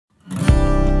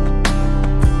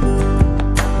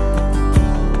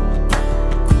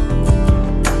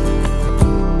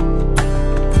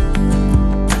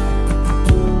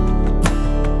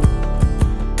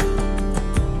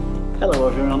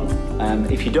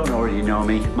If you don't already know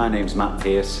me, my name's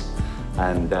Pearce,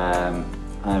 and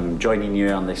I'm joining you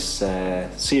on this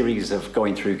series of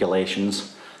going through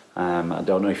Galatians. I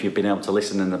don't know if you've been able to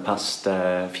listen in the past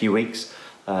few weeks,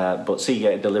 but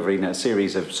Seagate delivering a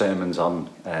series of sermons on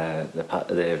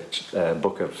the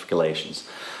book of Galatians.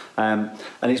 And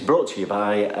it's brought to you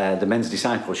by the Men's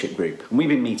Discipleship Group. And we've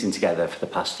been meeting together for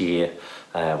the past year.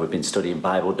 We've been studying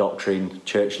Bible doctrine,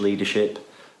 church leadership,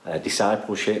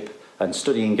 discipleship, and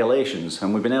studying Galatians.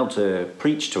 And we've been able to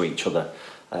preach to each other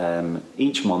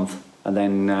each month, and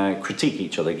then critique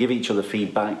each other, give each other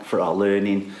feedback for our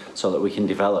learning so that we can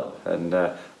develop.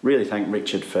 And really thank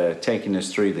Richard for taking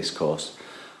us through this course.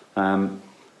 But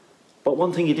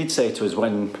one thing he did say to us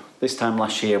this time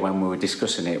last year when we were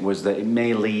discussing it was that it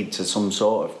may lead to some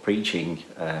sort of preaching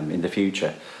in the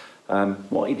future.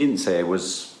 What he didn't say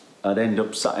was I'd end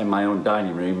up sat in my own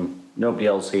dining room, nobody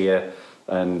else here,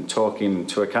 and talking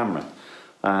to a camera.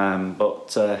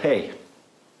 But hey,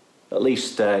 at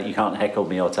least you can't heckle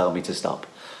me or tell me to stop.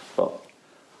 But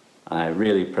I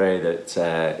really pray that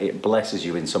it blesses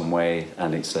you in some way,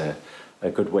 and it's a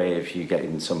good way of you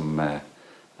getting some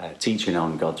teaching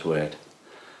on God's word.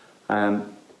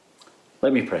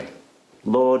 Let me pray.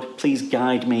 Lord, please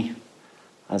guide me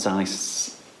as I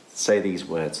say these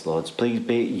words, Lord. Please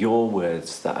be it your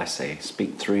words that I say.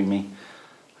 Speak through me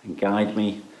and guide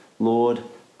me. Lord,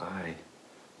 I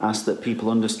ask that people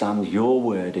understand your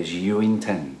word as you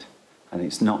intend, and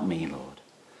it's not me, Lord.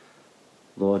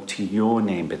 Lord, to your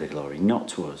name be the glory, not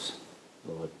to us.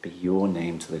 Lord, be your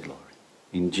name to the glory.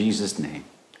 In Jesus' name,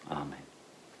 amen.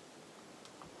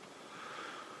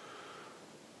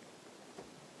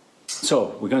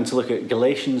 So, we're going to look at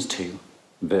Galatians 2,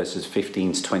 verses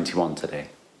 15 to 21 today.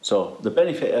 So, the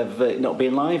benefit of it not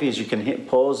being live is you can hit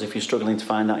pause if you're struggling to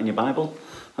find that in your Bible,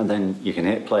 and then you can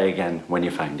hit play again when you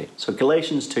find it. So,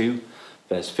 Galatians 2,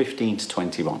 verse 15 to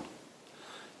 21.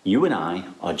 You and I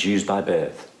are Jews by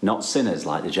birth, not sinners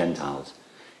like the Gentiles.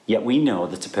 Yet we know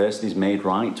that a person is made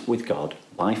right with God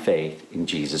by faith in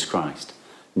Jesus Christ,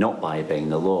 not by obeying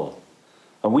the law.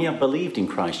 And we have believed in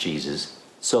Christ Jesus,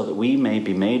 so that we may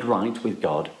be made right with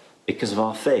God because of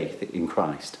our faith in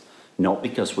Christ, not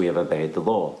because we have obeyed the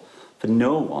law. For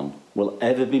no one will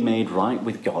ever be made right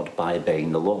with God by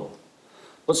obeying the law.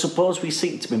 But suppose we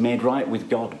seek to be made right with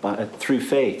God through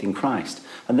faith in Christ,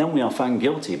 and then we are found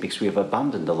guilty because we have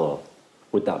abandoned the law.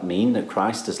 Would that mean that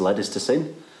Christ has led us to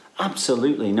sin?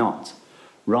 Absolutely not.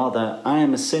 Rather, I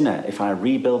am a sinner if I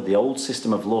rebuild the old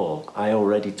system of law I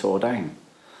already tore down.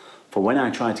 For when I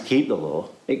tried to keep the law,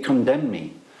 it condemned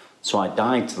me. So I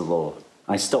died to the law.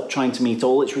 I stopped trying to meet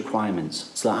all its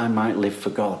requirements so that I might live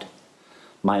for God.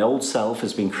 My old self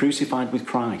has been crucified with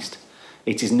Christ.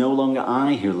 It is no longer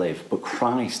I who live, but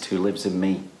Christ who lives in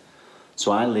me.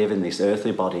 So I live in this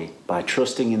earthly body by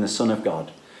trusting in the Son of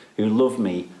God, who loved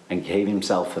me and gave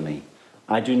himself for me.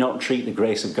 I do not treat the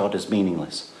grace of God as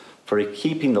meaningless, for if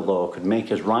keeping the law could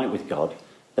make us right with God,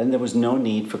 then there was no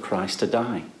need for Christ to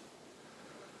die.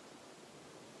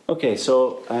 Okay,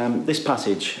 so this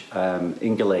passage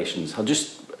in Galatians, I'll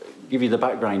just give you the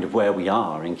background of where we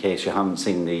are in case you haven't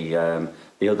seen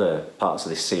the other parts of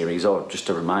this series, or just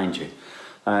to remind you.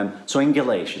 So in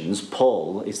Galatians,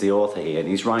 Paul is the author here, and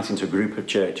he's writing to a group of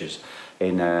churches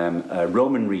in a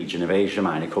Roman region of Asia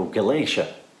Minor called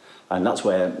Galatia, and that's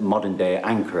where modern-day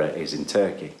Ankara is in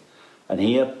Turkey. And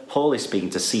here, Paul is speaking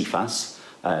to Cephas,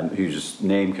 whose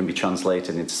name can be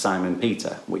translated into Simon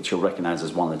Peter, which you'll recognise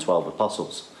as one of the 12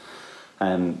 apostles.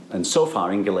 And so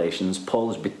far in Galatians, Paul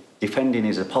has been defending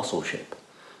his apostleship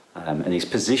and his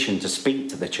position to speak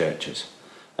to the churches.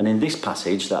 And in this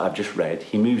passage that I've just read,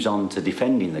 he moves on to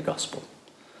defending the gospel.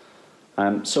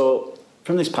 So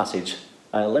from this passage,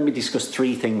 let me discuss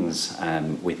three things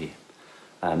with you.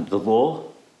 The law,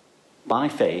 by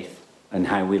faith, and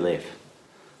how we live.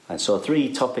 And so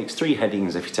three topics, three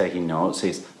headings if you're taking notes,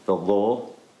 is the law,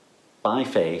 by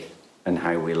faith, and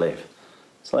how we live.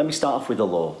 So let me start off with the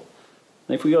law.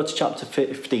 And if we go to chapter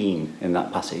 15 in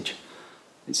that passage,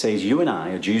 it says, you and I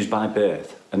are Jews by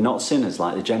birth, and not sinners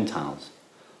like the Gentiles.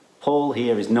 Paul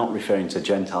here is not referring to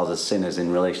Gentiles as sinners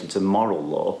in relation to moral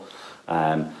law,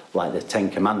 like the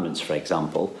Ten Commandments, for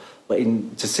example, but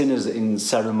to sinners in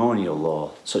ceremonial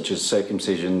law, such as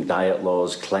circumcision, diet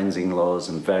laws, cleansing laws,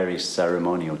 and various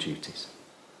ceremonial duties.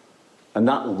 And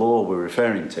that law we're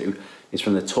referring to is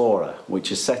from the Torah,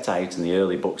 which is set out in the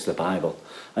early books of the Bible.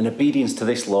 And obedience to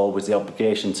this law was the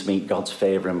obligation to meet God's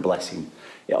favour and blessing.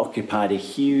 It occupied a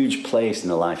huge place in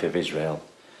the life of Israel.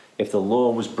 If the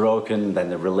law was broken, then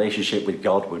the relationship with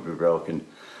God would be broken.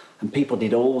 And people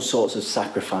did all sorts of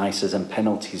sacrifices and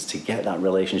penalties to get that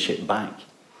relationship back.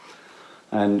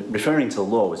 And referring to the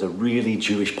law was a really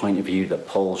Jewish point of view that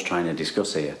Paul's trying to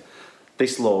discuss here.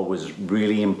 This law was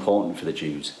really important for the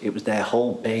Jews. It was their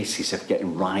whole basis of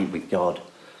getting right with God.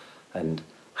 And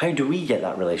how do we get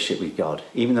that relationship with God,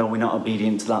 even though we're not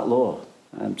obedient to that law?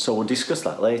 So we'll discuss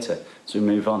that later as we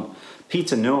move on.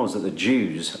 Peter knows that the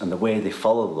Jews and the way they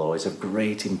follow the law is of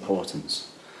great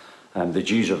importance. The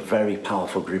Jews are a very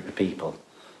powerful group of people.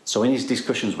 So in his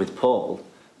discussions with Paul,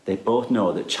 they both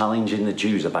know that challenging the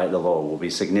Jews about the law will be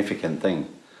a significant thing.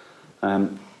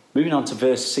 Moving on to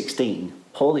verse 16,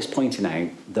 Paul is pointing out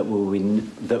that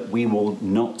we will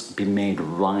not be made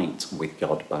right with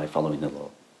God by following the law.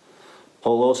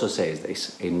 Paul also says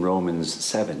this in Romans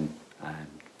 7,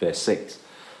 verse 6.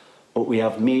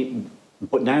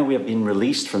 But now we have been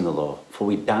released from the law, for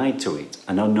we died to it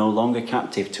and are no longer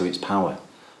captive to its power.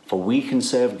 For we can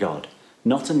serve God,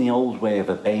 not in the old way of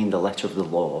obeying the letter of the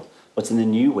law, but in the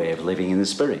new way of living in the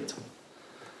Spirit.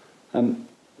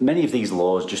 Many of these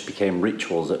laws just became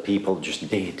rituals that people just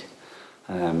did,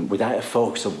 without a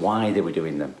focus of why they were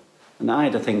doing them. And I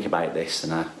had to think about this,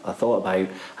 and I thought about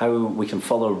how we can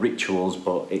follow rituals,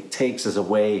 but it takes us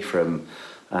away from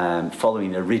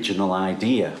following the original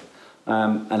idea.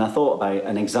 And I thought about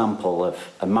an example of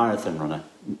a marathon runner.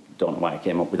 Don't know why I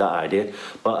came up with that idea,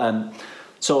 but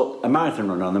so a marathon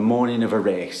runner on the morning of a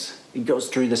race, he goes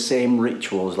through the same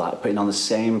rituals, like putting on the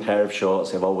same pair of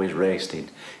shorts they've always raced in,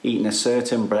 eating a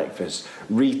certain breakfast,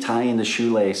 retying the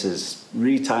shoelaces,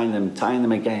 retying them, tying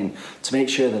them again to make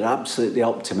sure they're absolutely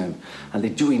optimum. And they're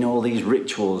doing all these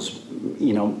rituals,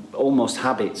 you know, almost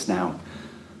habits now.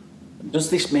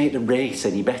 Does this make the race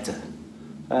any better?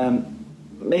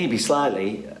 Maybe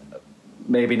slightly,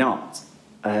 maybe not.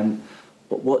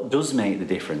 But what does make the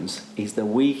difference is the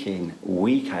week in,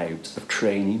 week out of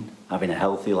training, having a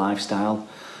healthy lifestyle,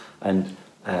 and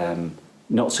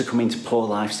not succumbing to poor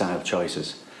lifestyle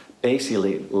choices.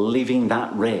 Basically living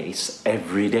that race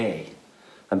every day.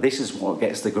 And this is what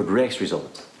gets the good race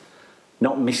result.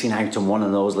 Not missing out on one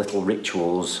of those little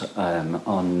rituals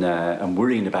and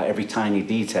worrying about every tiny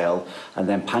detail and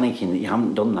then panicking that you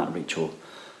haven't done that ritual.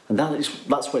 And that's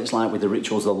what it's like with the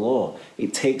rituals of the law.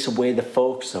 It takes away the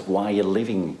focus of why you're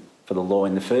living for the law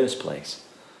in the first place.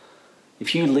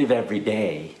 If you live every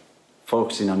day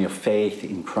focusing on your faith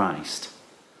in Christ,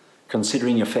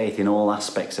 considering your faith in all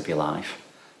aspects of your life,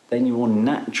 then you will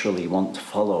naturally want to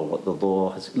follow what the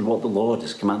Lord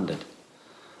has commanded.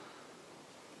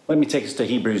 Let me take us to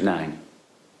Hebrews 9.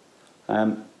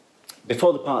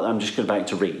 Before the part that I'm just about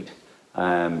to read,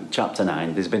 chapter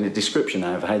 9, there's been a description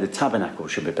of how the tabernacle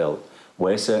should be built,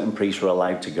 where certain priests were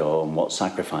allowed to go and what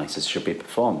sacrifices should be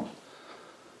performed.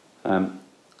 In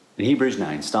Hebrews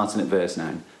 9, starting at verse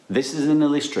 9, this is an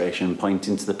illustration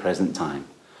pointing to the present time.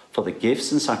 For the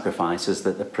gifts and sacrifices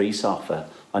that the priests offer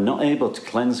are not able to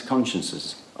cleanse the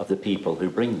consciences of the people who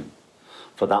bring them.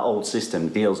 For that old system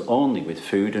deals only with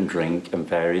food and drink and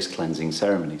various cleansing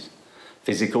ceremonies.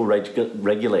 Physical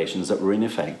regulations that were in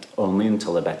effect only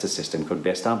until a better system could be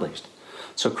established.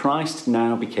 So Christ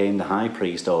now became the high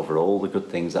priest over all the good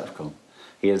things that have come.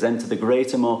 He has entered the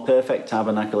greater, more perfect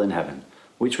tabernacle in heaven,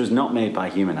 which was not made by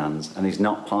human hands and is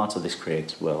not part of this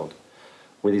created world.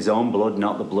 With his own blood,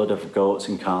 not the blood of goats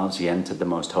and calves, he entered the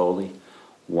most holy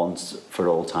once for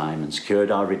all time and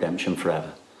secured our redemption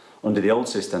forever. Under the old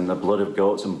system, the blood of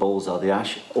goats and bulls and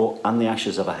the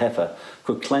ashes of a heifer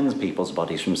could cleanse people's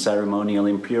bodies from ceremonial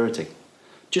impurity.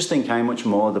 Just think how much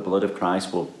more the blood of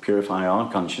Christ will purify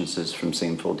our consciences from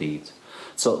sinful deeds,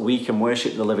 so that we can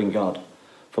worship the living God.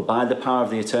 For by the power of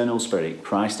the eternal Spirit,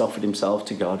 Christ offered himself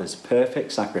to God as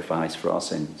perfect sacrifice for our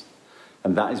sins.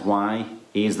 And that is why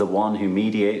he is the one who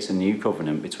mediates a new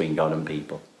covenant between God and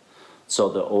people, so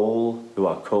that all who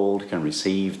are called can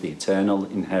receive the eternal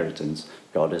inheritance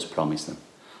God has promised them.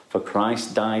 For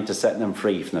Christ died to set them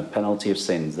free from the penalty of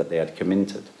sins that they had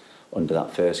committed under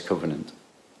that first covenant.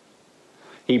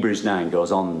 Hebrews 9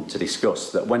 goes on to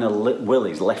discuss that when a will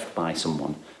is left by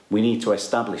someone, we need to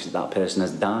establish that that person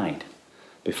has died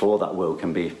before that will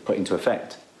can be put into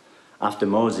effect. After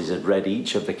Moses had read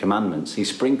each of the commandments, he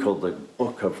sprinkled the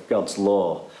book of God's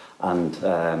law and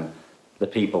the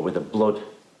people with the blood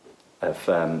of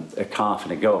a calf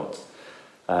and a goat.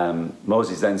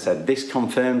 Moses then said, "This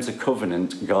confirms the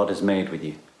covenant God has made with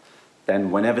you."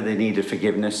 Then whenever they needed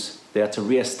forgiveness, they had to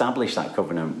re-establish that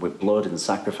covenant with blood and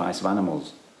sacrifice of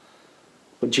animals.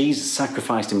 But Jesus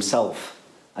sacrificed himself,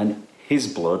 and his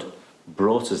blood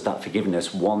brought us that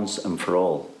forgiveness once and for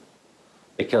all.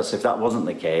 Because if that wasn't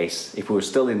the case, if we were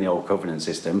still in the old covenant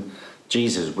system,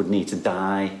 Jesus would need to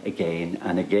die again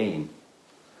and again.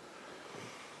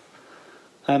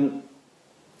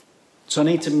 So I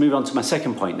need to move on to my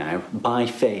second point now, by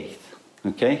faith.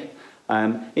 Okay?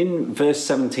 In verse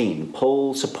 17,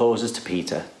 Paul supposes to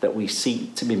Peter that we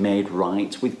seek to be made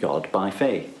right with God by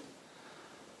faith.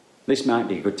 This might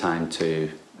be a good time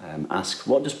to ask,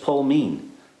 what does Paul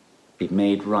mean, be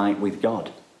made right with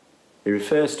God? He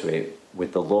refers to it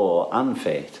with the law and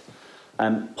faith.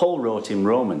 Paul wrote in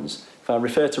Romans, if I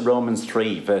refer to Romans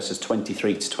 3, verses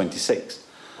 23 to 26,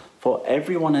 for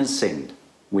everyone has sinned,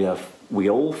 we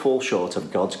all fall short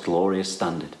of God's glorious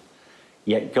standard.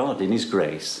 Yet God, in his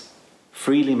grace,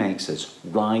 freely makes us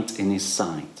right in his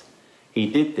sight. He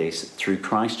did this through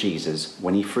Christ Jesus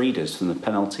when he freed us from the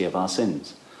penalty of our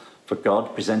sins. For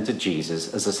God presented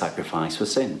Jesus as a sacrifice for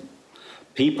sin.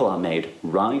 People are made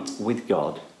right with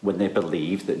God when they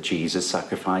believe that Jesus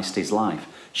sacrificed his life,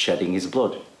 shedding his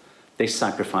blood. This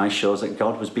sacrifice shows that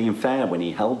God was being fair when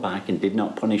he held back and did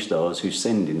not punish those who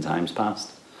sinned in times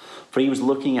past. For he was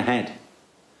looking ahead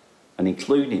and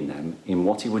including them in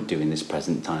what he would do in this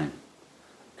present time.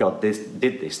 God did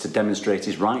this to demonstrate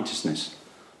his righteousness,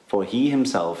 for he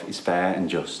himself is fair and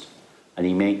just, and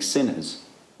he makes sinners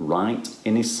right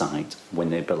in his sight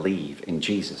when they believe in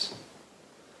Jesus.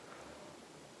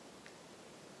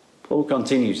 Paul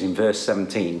continues in verse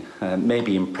 17,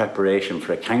 maybe in preparation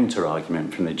for a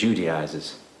counter-argument from the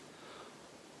Judaizers.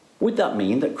 Would that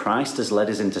mean that Christ has led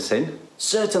us into sin?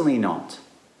 Certainly not.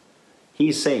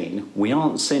 He's saying we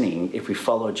aren't sinning if we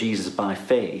follow Jesus by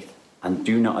faith and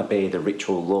do not obey the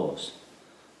ritual laws.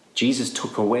 Jesus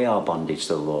took away our bondage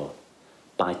to the law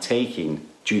by taking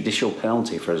judicial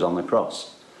penalty for us on the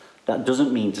cross. That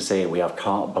doesn't mean to say we have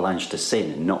carte blanche to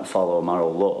sin and not follow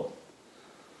moral law.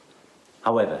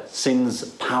 However, sin's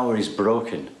power is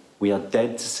broken. We are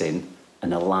dead to sin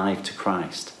and alive to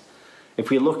Christ. If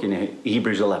we look in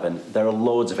Hebrews 11, there are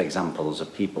loads of examples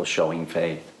of people showing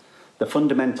faith. The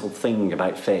fundamental thing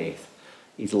about faith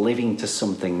is living to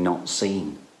something not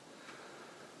seen.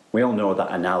 We all know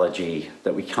that analogy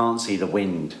that we can't see the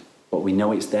wind, but we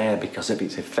know it's there because of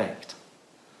its effect.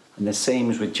 And the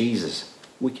same is with Jesus.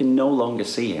 We can no longer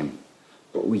see him,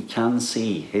 but we can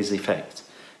see his effect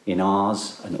in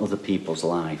ours and other people's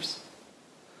lives.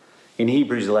 In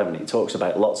Hebrews 11, it talks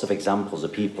about lots of examples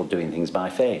of people doing things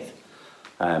by faith.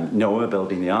 Noah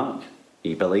building the ark,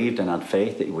 he believed and had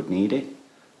faith that he would need it.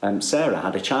 Sarah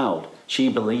had a child. She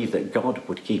believed that God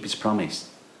would keep his promise.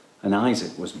 And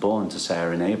Isaac was born to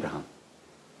Sarah and Abraham.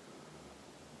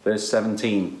 Verse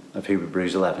 17 of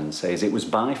Hebrews 11 says, it was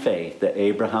by faith that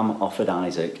Abraham offered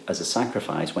Isaac as a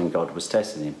sacrifice when God was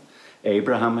testing him.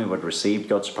 Abraham, who had received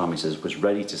God's promises, was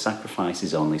ready to sacrifice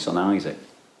his only son Isaac,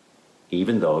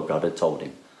 even though God had told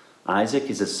him, Isaac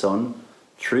is a son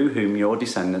through whom your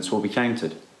descendants will be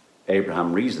counted.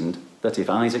 Abraham reasoned that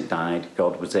if Isaac died,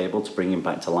 God was able to bring him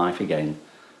back to life again.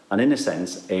 And in a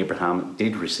sense, Abraham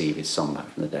did receive his son back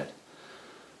from the dead.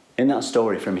 In that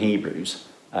story from Hebrews,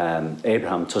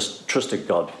 Abraham trusted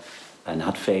God and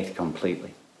had faith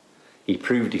completely. He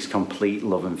proved his complete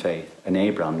love and faith, and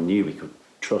Abraham knew he could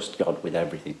trust God with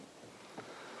everything.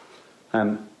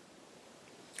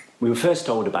 We were first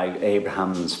told about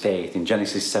Abraham's faith in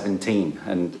Genesis 17,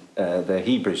 and the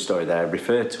Hebrew story there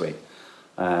referred to it.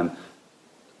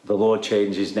 The Lord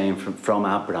changed his name from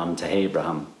Abraham to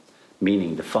Abraham,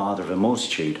 meaning the father of a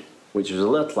multitude, which was a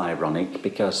little ironic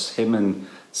because him and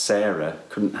Sarah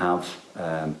couldn't have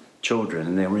children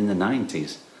and they were in the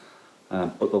 90s.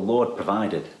 But the Lord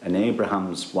provided, and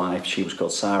Abraham's wife, she was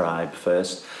called Sarai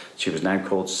first, she was now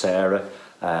called Sarah,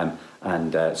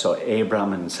 so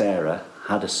Abraham and Sarah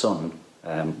had a son,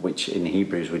 which in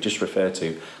Hebrews we just refer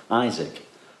to, Isaac,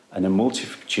 and a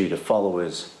multitude of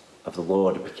followers of the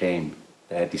Lord became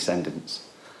their descendants.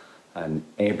 And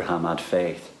Abraham had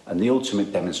faith, and the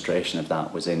ultimate demonstration of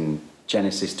that was in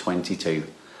Genesis 22.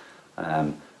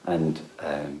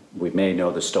 We may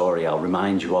know the story. I'll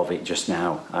remind you of it just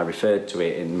now. I referred to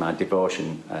it in my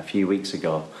devotion a few weeks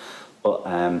ago. But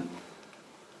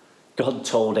God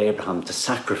told Abraham to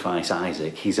sacrifice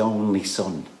Isaac, his only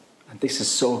son. And this is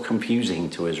so confusing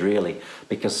to us, really,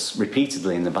 because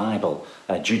repeatedly in the Bible,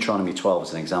 Deuteronomy 12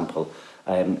 is an example,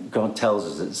 God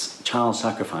tells us that child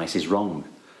sacrifice is wrong.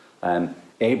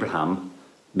 Abraham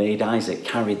made Isaac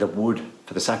carry the wood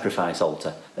for the sacrifice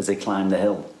altar as they climbed the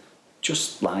hill.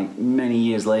 Just like many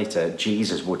years later,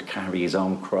 Jesus would carry his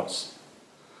own cross.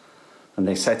 And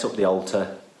they set up the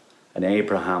altar, and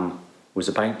Abraham was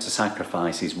about to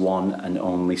sacrifice his one and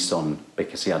only son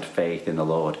because he had faith in the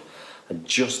Lord. And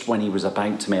just when he was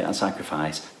about to make that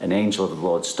sacrifice, an angel of the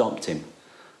Lord stopped him.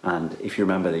 And if you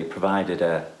remember, they provided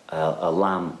a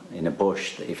lamb in a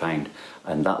bush that he found,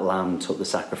 and that lamb took the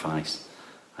sacrifice.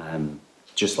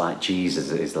 Just like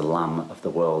Jesus is the Lamb of the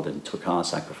world and took our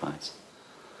sacrifice.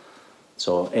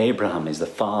 So Abraham is the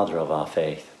father of our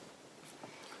faith,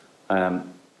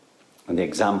 and the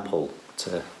example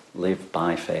to live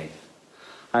by faith.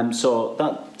 And so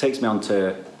that takes me on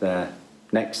to the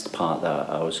next part that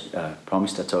I was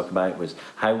promised to talk about, was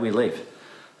how we live.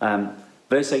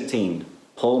 Verse 18,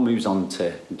 Paul moves on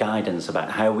to guidance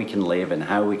about how we can live and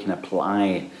how we can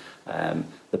apply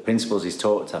the principles he's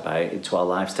talked about into our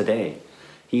lives today.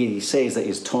 He says that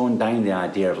he's torn down the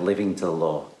idea of living to the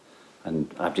law.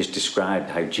 And I've just described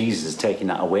how Jesus has taken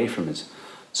that away from us.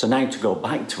 So now to go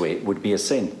back to it would be a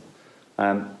sin.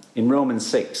 In Romans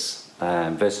 6,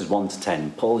 verses 1 to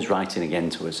 10, Paul is writing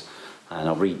again to us, and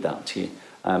I'll read that to you.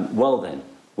 Well then,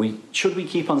 should we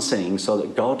keep on sinning so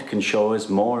that God can show us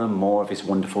more and more of his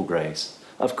wonderful grace?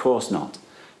 Of course not.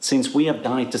 Since we have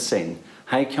died to sin,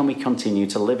 how can we continue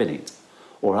to live in it?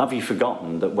 Or have you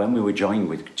forgotten that when we were joined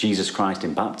with Jesus Christ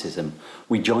in baptism,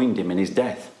 we joined him in his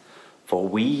death? For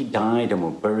we died and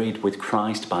were buried with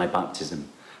Christ by baptism.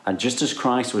 And just as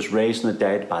Christ was raised from the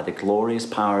dead by the glorious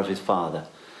power of his Father,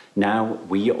 now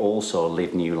we also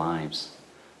live new lives.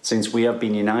 Since we have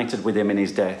been united with him in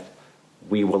his death,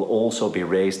 we will also be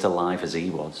raised to life as he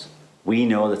was. We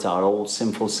know that our old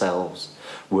sinful selves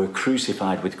were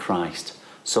crucified with Christ,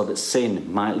 so that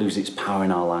sin might lose its power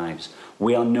in our lives.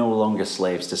 We are no longer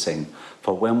slaves to sin,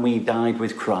 for when we died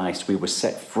with Christ, we were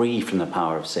set free from the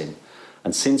power of sin.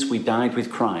 And since we died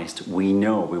with Christ, we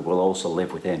know we will also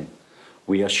live with him.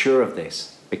 We are sure of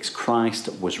this because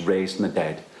Christ was raised from the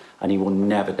dead, and he will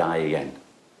never die again.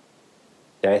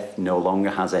 Death no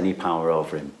longer has any power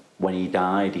over him. When he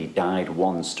died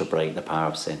once to break the power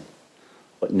of sin.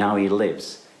 But now he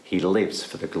lives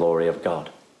for the glory of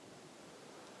God.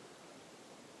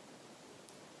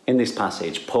 In this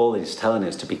passage, Paul is telling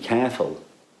us to be careful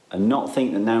and not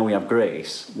think that now we have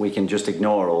grace, we can just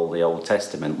ignore all the Old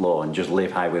Testament law and just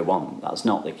live how we want. That's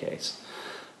not the case.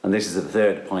 And this is the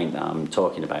third point that I'm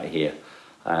talking about here.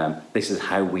 This is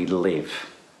how we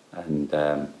live. And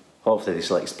hopefully this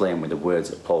will explain with the words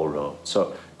that Paul wrote.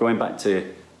 So going back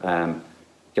to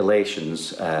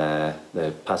Galatians,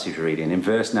 the passage we're reading, in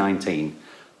verse 19,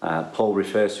 Paul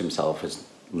refers to himself as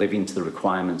living to the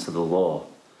requirements of the law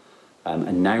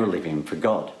and now living for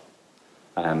God.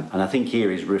 And I think here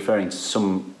he's referring to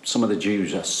some of the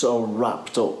Jews are so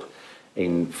wrapped up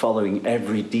in following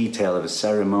every detail of the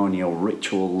ceremonial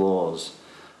ritual laws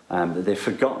that they've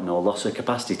forgotten or lost their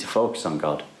capacity to focus on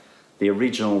God. The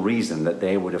original reason that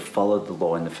they would have followed the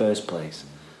law in the first place.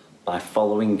 By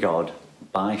following God,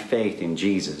 by faith in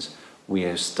Jesus, we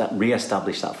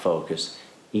re-establish that focus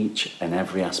each and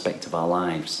every aspect of our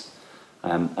lives.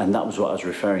 And that was what I was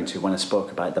referring to when I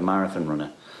spoke about the marathon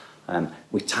runner.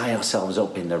 We tie ourselves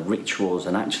up in the rituals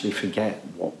and actually forget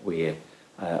what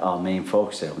our main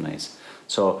focus on is.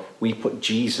 So we put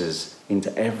Jesus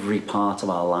into every part of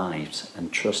our lives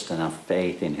and trust and have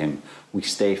faith in him. We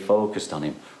stay focused on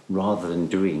him rather than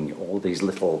doing all these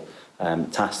little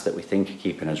tasks that we think are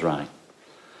keeping us right.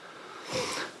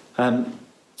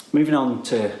 Moving on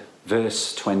to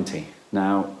verse 20.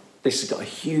 Now, this has got a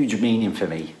huge meaning for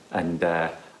me, and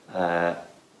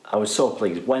I was so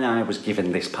pleased when I was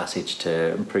given this passage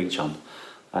to preach on.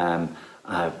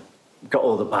 I got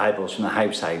all the Bibles from the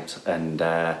house out, and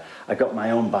I got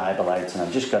my own Bible out, and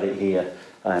I've just got it here.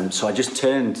 So I just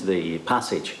turned to the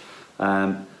passage,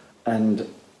 and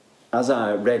as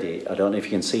I read it, I don't know if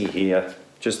you can see here,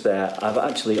 just there, I've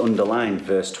actually underlined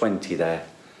verse 20 there.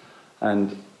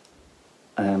 And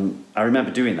I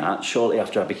remember doing that shortly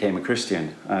after I became a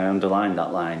Christian. I underlined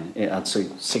that line. It had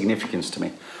significance to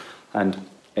me. And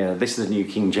this is the New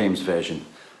King James Version.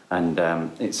 And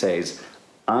it says,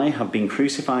 I have been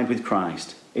crucified with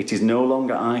Christ. It is no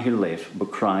longer I who live,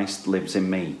 but Christ lives in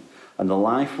me. And the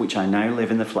life which I now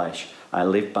live in the flesh, I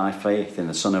live by faith in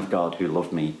the Son of God who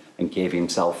loved me and gave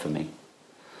himself for me.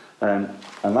 And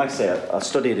like I say, I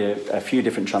studied a few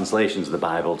different translations of the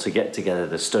Bible to get together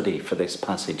the study for this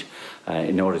passage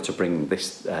in order to bring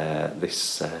this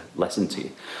lesson to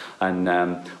you. And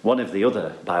one of the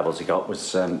other Bibles I got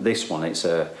was this one.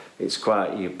 It's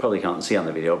quite, you probably can't see on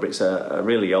the video, but it's a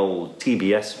really old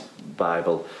TBS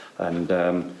Bible, and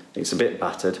it's a bit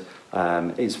battered.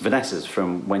 It's Vanessa's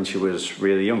from when she was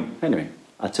really young. Anyway,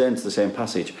 I turned to the same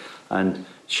passage, and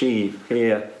she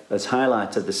here has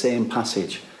highlighted the same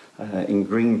passage. In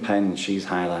green pen, she's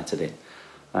highlighted it.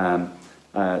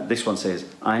 This one says,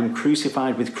 I am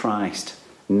crucified with Christ,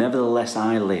 nevertheless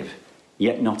I live,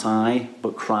 yet not I,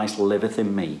 but Christ liveth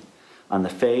in me. And the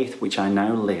faith which I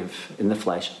now live in the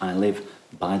flesh, I live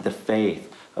by the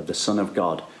faith of the Son of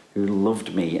God, who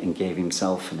loved me and gave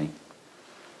himself for me.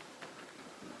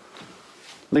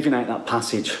 Living out that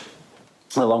passage,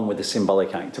 along with the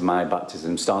symbolic act of my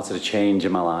baptism, started a change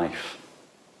in my life.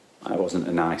 I wasn't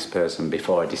a nice person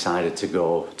before I decided to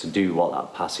go to do what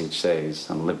that passage says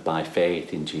and live by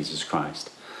faith in Jesus Christ.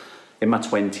 In my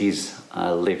 20s,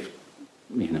 I lived,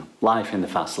 life in the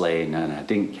fast lane, and I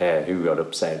didn't care who got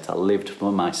upset. I lived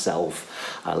for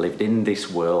myself. I lived in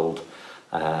this world.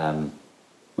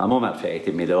 My mum had faith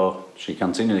in me though. She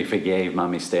continually forgave my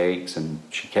mistakes, and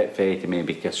she kept faith in me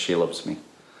because she loves me.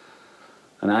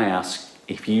 And I ask,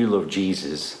 if you love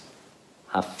Jesus,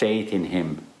 have faith in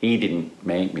him. He didn't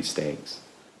make mistakes,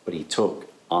 but he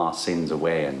took our sins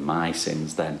away, and my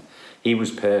sins then. He was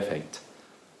perfect,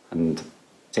 and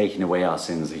taking away our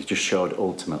sins, he just showed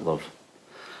ultimate love.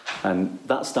 And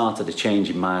that started a change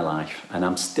in my life, and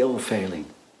I'm still failing,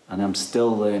 and I'm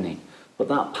still learning, but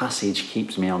that passage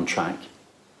keeps me on track.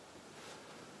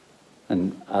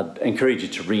 And I'd encourage you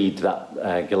to read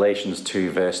that Galatians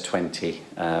 2 verse 20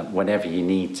 whenever you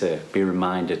need to be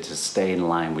reminded to stay in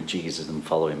line with Jesus and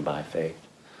follow him by faith.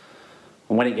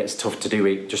 And when it gets tough to do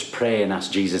it, just pray and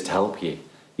ask Jesus to help you.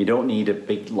 You don't need a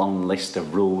big long list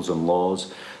of rules and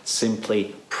laws.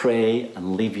 Simply pray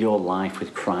and live your life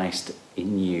with Christ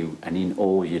in you and in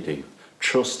all you do.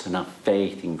 Trust and have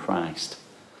faith in Christ.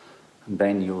 And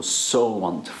then you'll so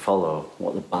want to follow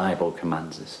what the Bible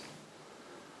commands us.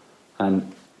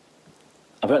 And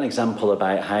I've got an example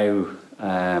about how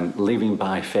living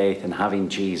by faith and having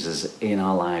Jesus in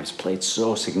our lives played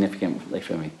so significantly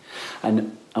for me.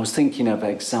 And I was thinking of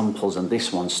examples, and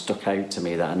this one stuck out to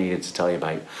me that I needed to tell you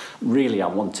about. Really, I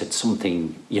wanted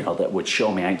something, that would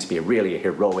show me out to be really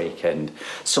heroic and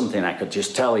something I could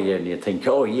just tell you and you'd think,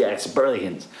 oh yes,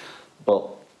 brilliant. But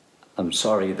I'm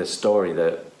sorry, the story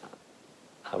that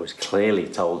I was clearly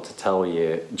told to tell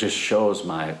you just shows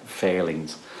my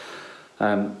failings.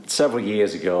 Several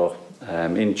years ago,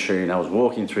 in Troon, I was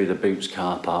walking through the Boots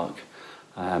car park,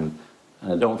 and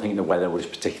I don't think the weather was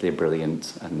particularly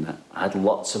brilliant, and I had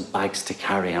lots of bags to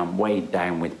carry. I'm weighed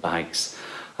down with bags.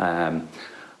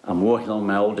 I'm walking along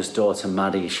my oldest daughter,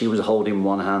 Maddie. She was holding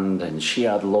one hand, and she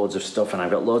had loads of stuff, and I've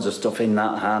got loads of stuff in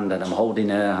that hand, and I'm holding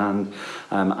her hand.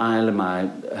 Isla, my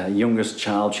youngest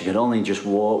child, she could only just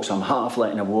walk, so I'm half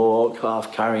letting her walk,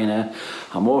 half carrying her.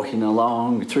 I'm walking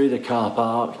along through the car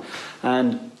park,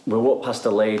 and we walked past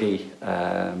a lady,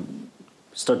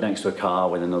 stood next to a car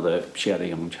with another. She had a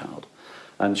young child,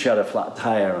 and she had a flat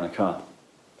tyre on her car.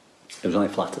 It was only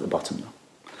flat at the bottom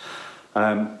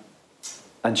though.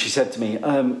 And she said to me,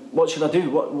 what should I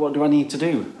do? What do I need to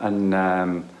do? And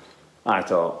I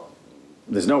thought,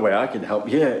 there's no way I can help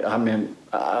you. I'm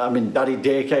in daddy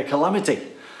daycare calamity.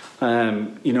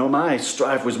 My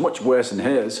strife was much worse than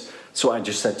hers. So I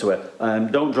just said to her,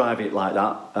 don't drive it like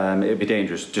that. It'd be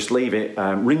dangerous. Just leave it.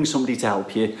 Ring somebody to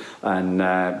help you and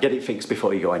get it fixed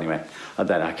before you go anyway. And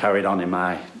then I carried on in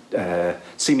my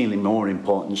seemingly more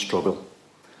important struggle.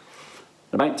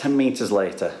 About 10 metres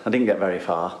later, I didn't get very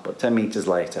far, but 10 metres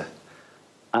later,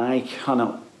 I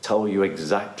cannot tell you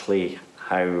exactly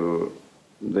how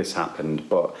this happened,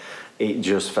 but it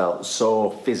just felt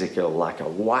so physical, like a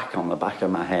whack on the back of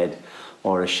my head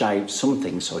or a shout,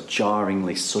 something so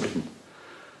jarringly sudden.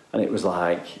 And it was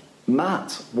like,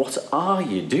 Matt, what are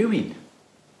you doing?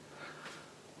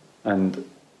 And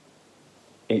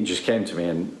it just came to me,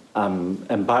 and I'm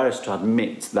embarrassed to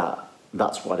admit that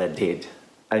that's what I did.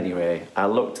 Anyway, I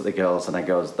looked at the girls and I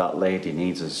goes, that lady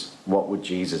needs us. What would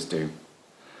Jesus do?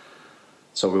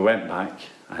 So we went back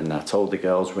and I told the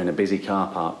girls, we're in a busy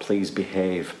car park, please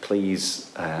behave,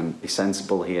 please be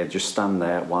sensible here, just stand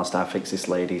there whilst I fix this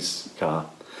lady's car.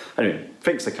 Anyway,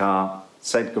 fixed the car,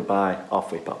 said goodbye,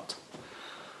 off we popped.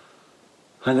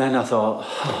 And then I thought,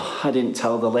 I didn't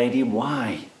tell the lady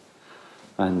why.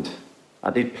 And I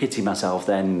did pity myself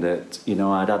then that,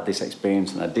 I'd had this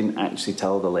experience and I didn't actually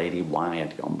tell the lady why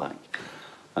I'd gone back.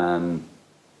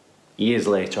 Years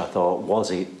later I thought,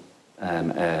 was it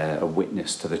a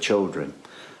witness to the children?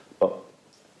 But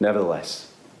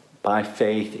nevertheless, by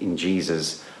faith in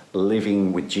Jesus,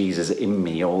 living with Jesus in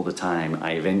me all the time,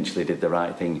 I eventually did the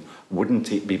right thing.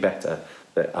 Wouldn't it be better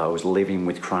that I was living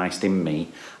with Christ in me,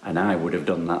 and I would have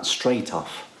done that straight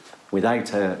off,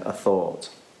 without a thought?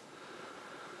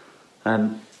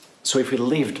 So if we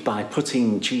lived by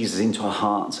putting Jesus into our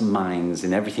hearts and minds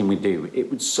in everything we do, it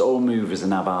would so move us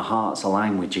and have our hearts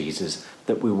aligned with Jesus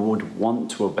that we would want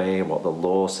to obey what the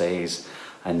law says,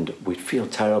 and we'd feel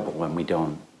terrible when we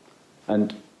don't.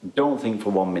 And don't think for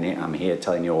 1 minute I'm here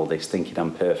telling you all this thinking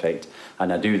I'm perfect,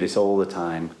 and I do this all the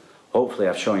time. Hopefully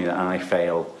I've shown you that I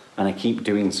fail, and I keep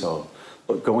doing so.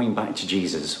 But going back to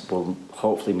Jesus will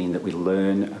hopefully mean that we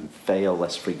learn and fail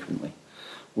less frequently.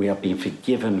 We have been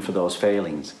forgiven for those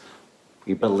failings.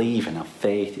 We believe and have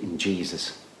faith in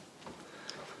Jesus.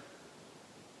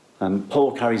 And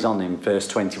Paul carries on in verse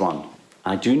 21.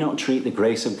 I do not treat the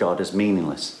grace of God as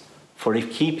meaningless, for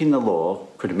if keeping the law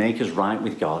could make us right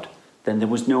with God, then there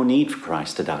was no need for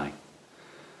Christ to die.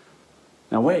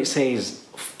 Now, where it says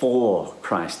for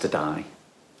Christ to die,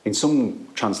 in some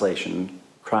translation,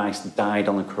 Christ died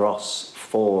on the cross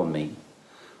for me.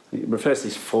 It refers to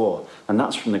this for, and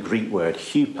that's from the Greek word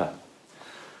huper.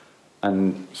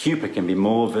 And huper can be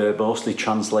more verbosely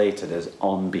translated as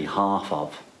on behalf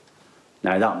of.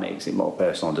 Now that makes it more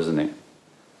personal, doesn't it?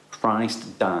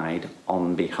 Christ died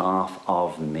on behalf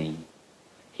of me.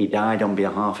 He died on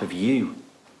behalf of you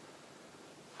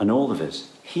and all of us.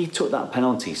 He took that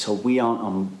penalty so we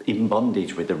aren't in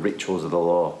bondage with the rituals of the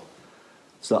law.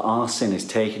 So that our sin is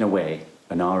taken away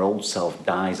and our old self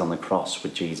dies on the cross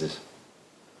with Jesus.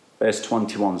 Verse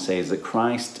 21 says that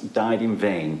Christ died in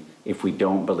vain if we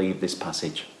don't believe this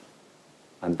passage.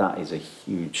 And that is a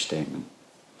huge statement.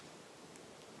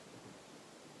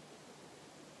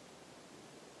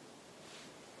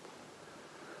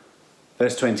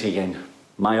 Verse 20 again.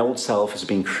 My old self has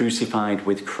been crucified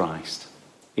with Christ.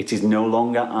 It is no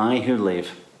longer I who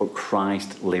live, but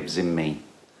Christ lives in me.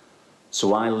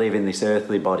 So I live in this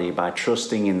earthly body by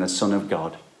trusting in the Son of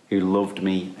God, who loved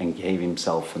me and gave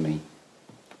himself for me.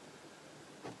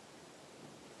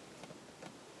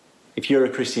 If you're a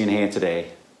Christian here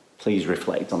today, please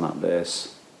reflect on that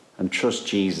verse and trust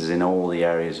Jesus in all the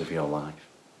areas of your life.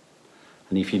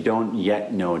 And if you don't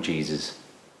yet know Jesus,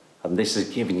 and this has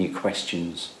given you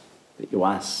questions that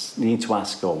you need to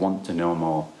ask or want to know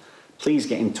more, please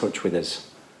get in touch with us.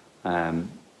 Via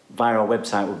our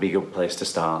website would be a good place to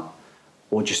start.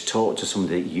 Or just talk to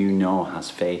somebody that you know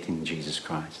has faith in Jesus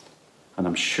Christ. And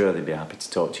I'm sure they'd be happy to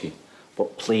talk to you.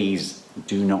 But please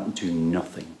do not do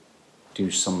nothing. Do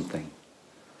something.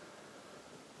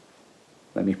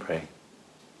 Let me pray.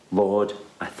 Lord,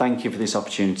 I thank you for this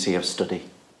opportunity of study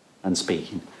and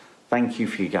speaking. Thank you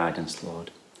for your guidance,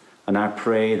 Lord. And I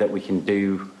pray that we can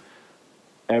do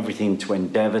everything to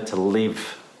endeavour to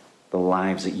live the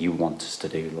lives that you want us to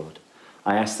do, Lord.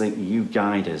 I ask that you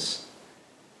guide us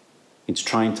into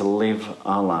trying to live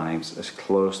our lives as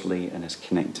closely and as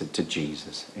connected to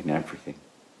Jesus in everything.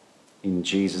 In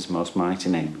Jesus' most mighty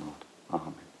name, Lord.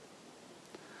 Amen.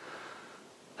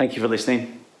 Thank you for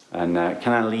listening. And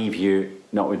can I leave you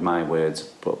not with my words,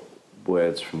 but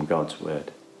words from God's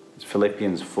word? It's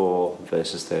Philippians 4,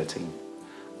 verses 13.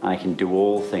 I can do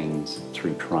all things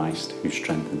through Christ who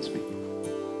strengthens me.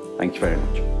 Thank you very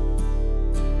much.